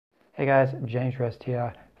Hey guys, James Rest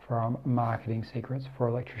here from Marketing Secrets for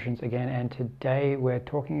Electricians again, and today we're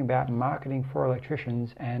talking about marketing for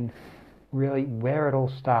electricians and really where it all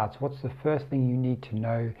starts. What's the first thing you need to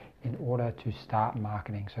know in order to start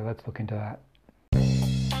marketing? So let's look into that.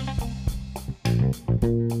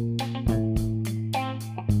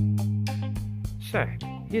 So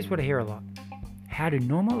here's what I hear a lot. How do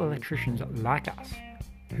normal electricians like us,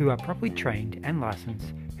 who are properly trained and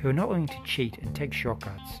licensed, who are not willing to cheat and take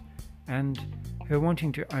shortcuts, and who are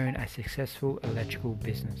wanting to own a successful electrical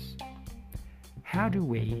business, how do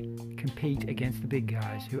we compete against the big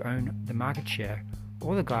guys who own the market share,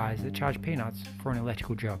 or the guys that charge peanuts for an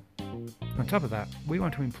electrical job? On top of that, we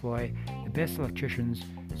want to employ the best electricians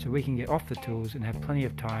so we can get off the tools and have plenty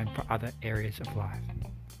of time for other areas of life.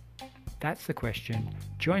 That's the question.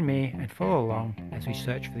 Join me and follow along as we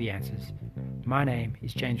search for the answers. My name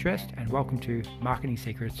is James Rest, and welcome to Marketing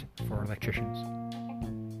Secrets for Electricians.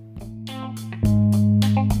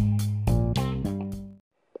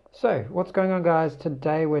 So, what's going on, guys?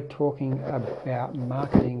 Today we're talking about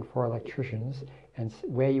marketing for electricians and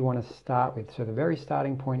where you want to start with. So the very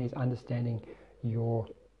starting point is understanding your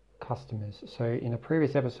customers. So in a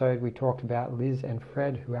previous episode we talked about Liz and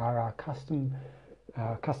Fred, who are our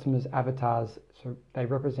customers' avatars. So they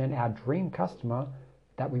represent our dream customer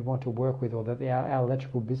that we want to work with, or that our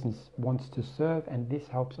electrical business wants to serve, and this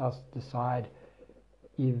helps us decide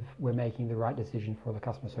if we're making the right decision for the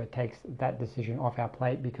customer. So it takes that decision off our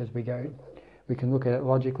plate, because we can look at it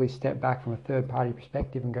logically, step back from a third party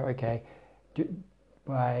perspective and go, okay,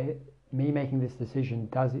 by me making this decision,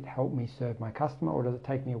 does it help me serve my customer, or does it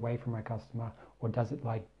take me away from my customer, or does it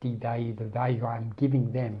devalue the value I'm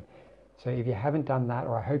giving them? So if you haven't done that,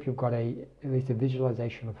 or I hope you've got at least a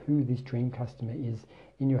visualization of who this dream customer is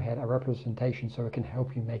in your head, a representation, so it can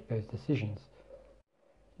help you make those decisions.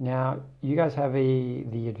 Now, you guys have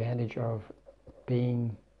the advantage of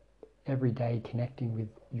being every day connecting with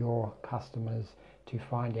your customers to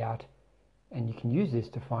find out, and you can use this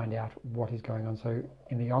to find out what is going on. So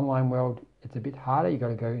in the online world, it's a bit harder. You've got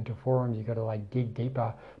to go into forums, you've got to dig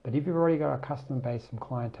deeper. But if you've already got a customer base, some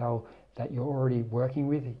clientele that you're already working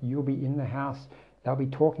with, you'll be in the house, they'll be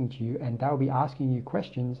talking to you, and they'll be asking you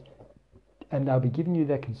questions, and they'll be giving you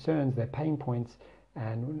their concerns, their pain points,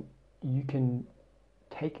 and you can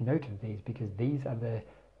take note of these, because these are the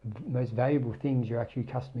most valuable things your actual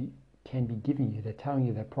customer can be giving you. They're telling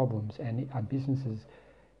you their problems, and our business is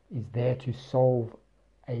there to solve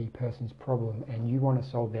a person's problem, and you want to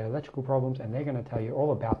solve their electrical problems, and they're going to tell you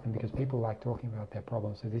all about them, because people like talking about their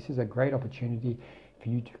problems. So this is a great opportunity for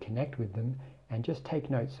you to connect with them and just take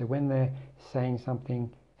notes. So when they're saying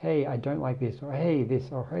something, hey, I don't like this, or hey,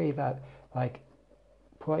 this, or hey, that,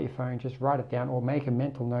 pull out your phone, just write it down, or make a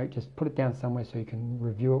mental note, just put it down somewhere so you can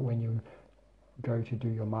review it when you go to do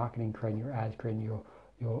your marketing, creating your ads, creating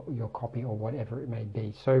your copy, or whatever it may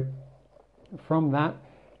be. So from that,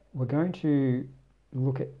 we're going to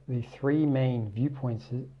look at the three main viewpoints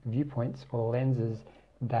or lenses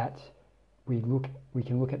that we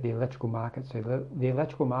can look at the electrical market. So the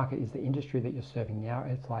electrical market is the industry that you're serving now.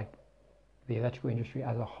 It's like the electrical industry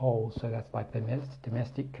as a whole. So that's like the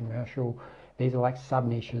domestic, commercial. These are like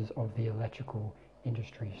sub-niches of the electrical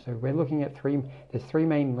industry. So we're looking at there's three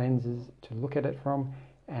main lenses to look at it from,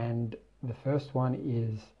 and the first one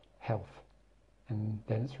is health, and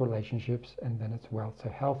then it's relationships, and then it's wealth. So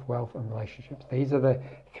health, wealth, and relationships. These are the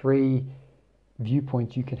three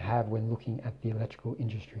viewpoints you can have when looking at the electrical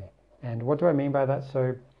industry. And what do I mean by that?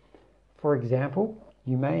 So, for example,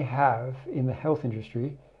 you may have in the health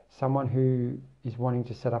industry someone who is wanting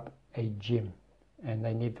to set up a gym, and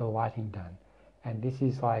they need the lighting done. And this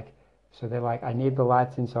is so they're like, I need the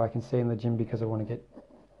lights in so I can see in the gym because I want to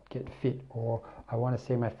get fit, or I want to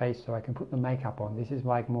see my face so I can put the makeup on. This is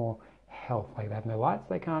more health. They have no lights,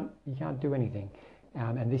 you can't do anything.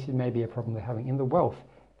 And this is maybe a problem they're having. In the wealth,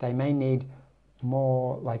 they may need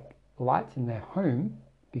more lights in their home,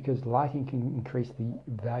 because lighting can increase the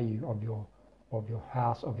value of your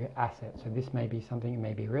house, of your asset. So this may be something, it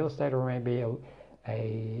may be real estate, or maybe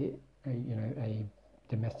a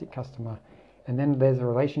domestic customer. And then there's the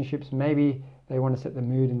relationships. Maybe they want to set the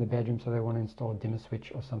mood in the bedroom, so they want to install a dimmer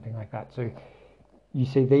switch or something like that. So you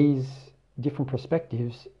see these different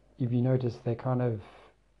perspectives. If you notice, they're kind of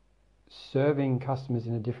serving customers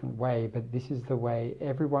in a different way, but this is the way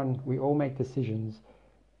we all make decisions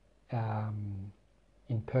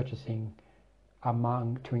in purchasing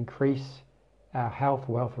to increase our health,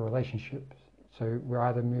 wealth, or relationships. So we're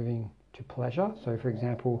either moving to pleasure. So for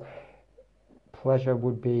example, pleasure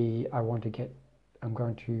would be, I'm going to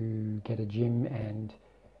get a gym, and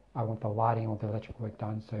I want the lighting or the electrical work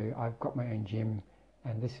done. So I've got my own gym,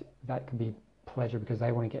 and that could be pleasure because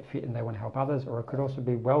they want to get fit and they want to help others, or it could also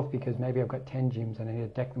be wealth because maybe I've got 10 gyms and I need to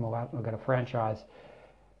deck them all out and I've got a franchise,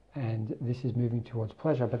 and this is moving towards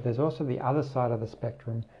pleasure. But there's also the other side of the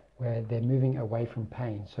spectrum where they're moving away from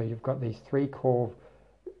pain. So you've got these three core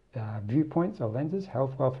viewpoints or lenses: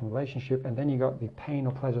 health, wealth, and relationship, and then you got the pain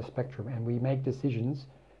or pleasure spectrum, and we make decisions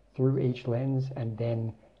through each lens and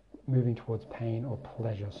then moving towards pain or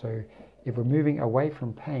pleasure. So if we're moving away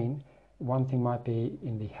from pain, one thing might be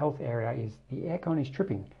in the health area is the aircon is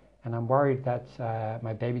tripping and I'm worried that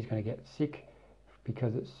my baby's going to get sick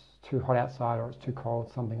because it's too hot outside or it's too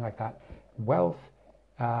cold, something like that. Wealth,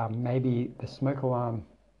 maybe the smoke alarm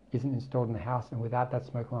isn't installed in the house, and without that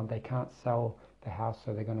smoke alarm they can't sell the house,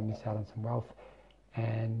 so they're going to miss out on some wealth.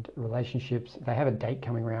 And relationships, they have a date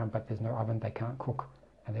coming around but there's no oven, they can't cook,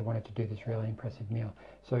 and they wanted to do this really impressive meal.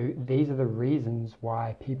 So these are the reasons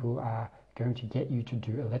why people are going to get you to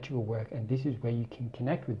do electrical work, and this is where you can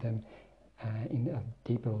connect with them in a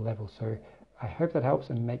deeper level. So I hope that helps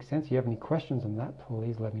and makes sense. If you have any questions on that,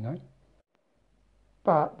 please let me know.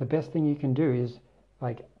 But the best thing you can do is,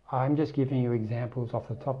 like, I'm just giving you examples off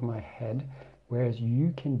the top of my head, whereas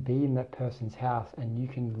you can be in that person's house and you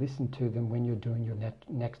can listen to them when you're doing your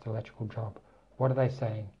next electrical job. What are they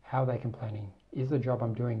saying? How are they complaining? Is the job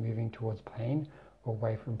I'm doing moving towards pain or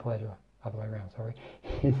away from pleasure? Other way around, sorry.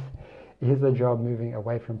 Is the job moving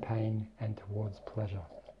away from pain and towards pleasure?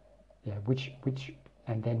 Yeah, which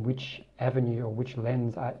avenue or which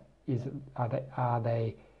lens are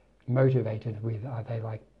they motivated with? Are they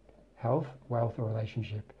like health, wealth, or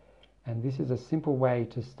relationship? And this is a simple way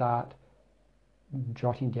to start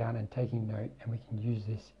jotting down and taking note, and we can use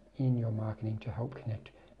this in your marketing to help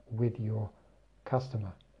connect with your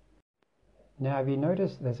customer. Now, have you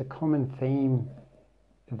noticed there's a common theme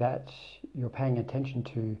that you're paying attention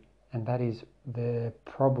to, and that is the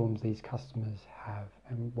problems these customers have?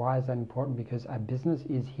 And why is that important? Because a business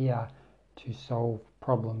is here to solve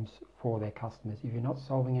problems for their customers. If you're not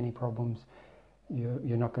solving any problems,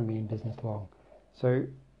 you're not going to be in business long. So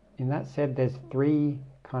in that said, there's three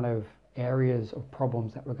kind of areas of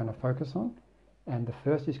problems that we're going to focus on. And the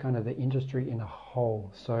first is kind of the industry in a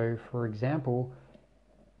whole. So for example,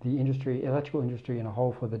 the electrical industry in a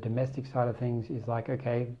whole, for the domestic side of things, is like,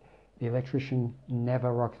 okay, the electrician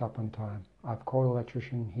never rocks up on time. I've called an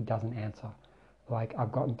electrician, he doesn't answer. Like,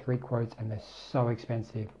 I've gotten 3 quotes and they're so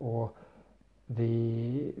expensive. Or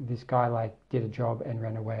this guy like did a job and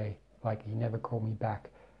ran away, like he never called me back.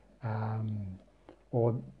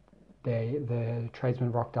 Or the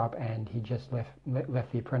tradesman rocked up and he just left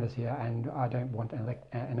the apprentice here, and I don't want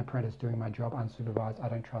an apprentice doing my job unsupervised. I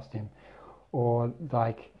don't trust him. Or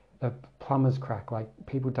like the plumber's crack, like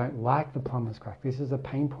people don't like the plumber's crack. This is a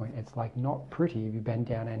pain point. It's like not pretty if you bend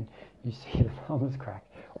down and you see the plumber's crack,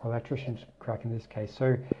 or electrician's crack in this case.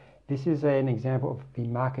 So this is an example of the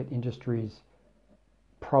market industry's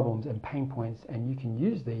problems and pain points, and you can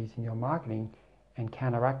use these in your marketing and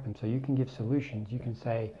counteract them. So you can give solutions. You can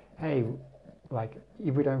say, hey, like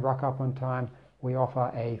if we don't rock up on time, we'll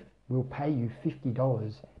pay you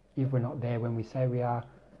 $50 if we're not there when we say we are,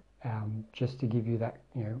 just to give you that,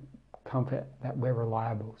 comfort that we're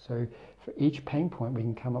reliable. So for each pain point, we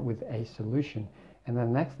can come up with a solution. And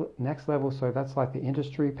then next level, so that's like the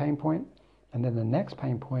industry pain point. And then the next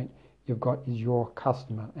pain point you've got is your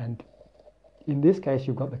customer. And in this case,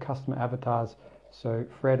 you've got the customer avatars. So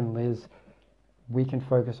Fred and Liz, we can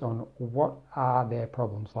focus on what are their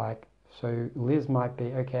problems like. So Liz might be,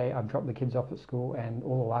 okay, I've dropped the kids off at school and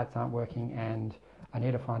all the lights aren't working and I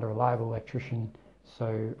need to find a reliable electrician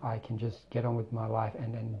so I can just get on with my life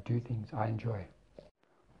and do things I enjoy.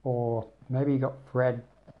 Or maybe you got Fred,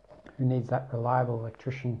 who needs that reliable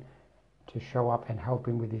electrician to show up and help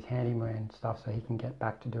him with his handyman stuff so he can get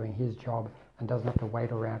back to doing his job and doesn't have to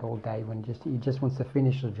wait around all day when he just wants to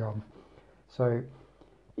finish the job. So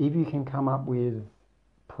if you can come up with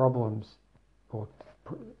problems or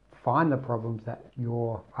find the problems that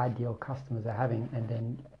your ideal customers are having, and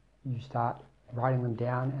then you start writing them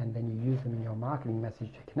down and then you use them in your marketing message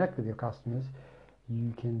to connect with your customers,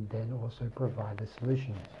 you can then also provide the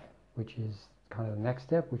solutions, which is kind of the next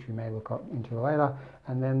step, which we may look into later.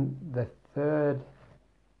 And then the third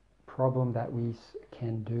problem that we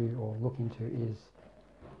can do or look into is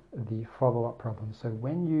the follow-up problem. So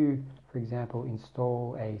when you, for example,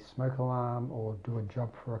 install a smoke alarm or do a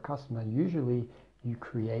job for a customer, usually you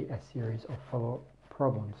create a series of follow-up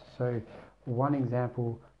problems. So one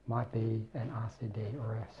example might be an RCD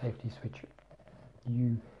or a safety switch.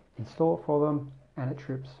 You install it for them and it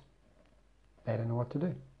trips. They don't know what to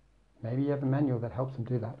do. Maybe you have a manual that helps them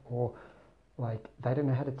do that, or like they don't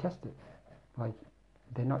know how to test it. Like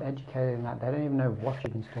they're not educated in that. They don't even know what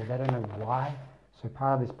you've installed. They don't know why. So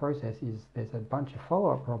part of this process is there's a bunch of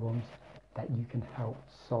follow-up problems that you can help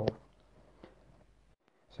solve.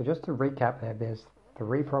 So just to recap there's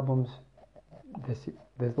 3 problems.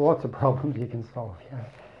 There's lots of problems you can solve. Yeah.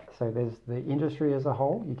 So there's the industry as a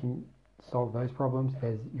whole. You can solve those problems.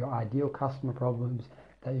 There's your ideal customer problems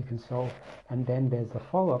that you can solve. And then there's the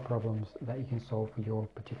follow-up problems that you can solve for your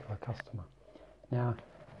particular customer. Now,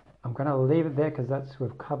 I'm going to leave it there because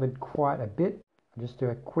we've covered quite a bit. I'll just do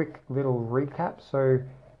a quick little recap. So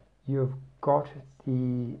you've got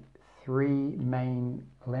the 3 main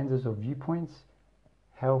lenses or viewpoints: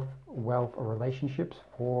 health, wealth, or relationships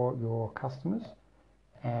for your customers.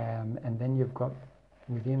 And then you've got,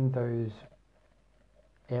 within those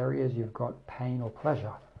areas, you've got pain or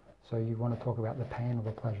pleasure. So you want to talk about the pain or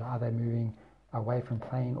the pleasure. Are they moving away from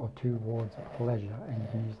pain or towards pleasure? And you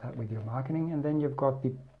can use that with your marketing. And then you've got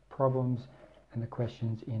the problems and the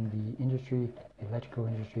questions in the industry, the electrical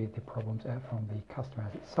industry, the problems from the customer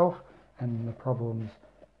as itself, and the problems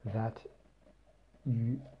that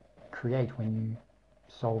you create when you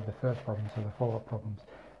solve the first problem, so the follow-up problems.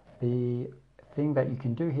 The thing that you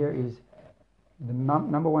can do here is, the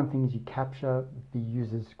number one thing is you capture the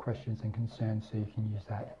user's questions and concerns, so you can use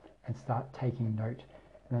that and start taking note.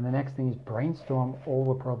 And then the next thing is brainstorm all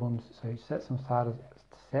the problems. So you set some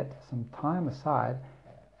time aside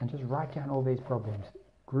and just write down all these problems,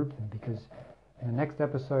 group them, because in the next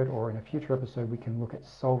episode or in a future episode we can look at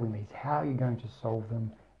solving these. How are you going to solve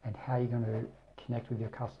them, and how are you going to connect with your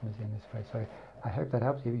customers in this way? So I hope that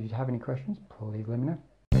helps. If you have any questions, please let me know.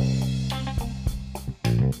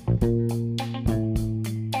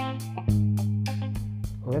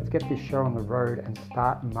 Let's get this show on the road and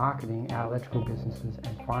start marketing our electrical businesses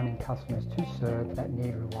and finding customers to serve that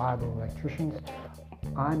need reliable electricians.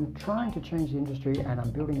 I'm trying to change the industry, and I'm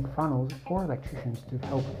building funnels for electricians to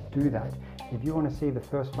help do that. If you want to see the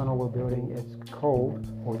first funnel we're building, it's called,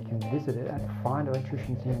 or you can visit it at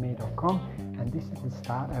findelectriciansnearme.com, and this is the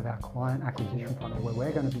start of our client acquisition funnel, where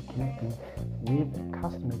we're going to be connecting with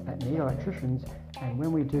customers that need electricians, and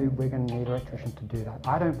when we do, we're going to need electricians to do that.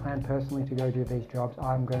 I don't plan personally to go do these jobs.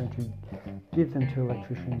 I'm going to give them to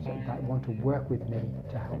electricians that want to work with me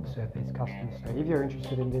to help serve these customers. So if you're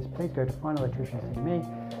interested in this, please go to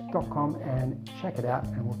findelectriciansnearme.com and check it out,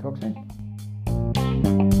 and we'll talk soon.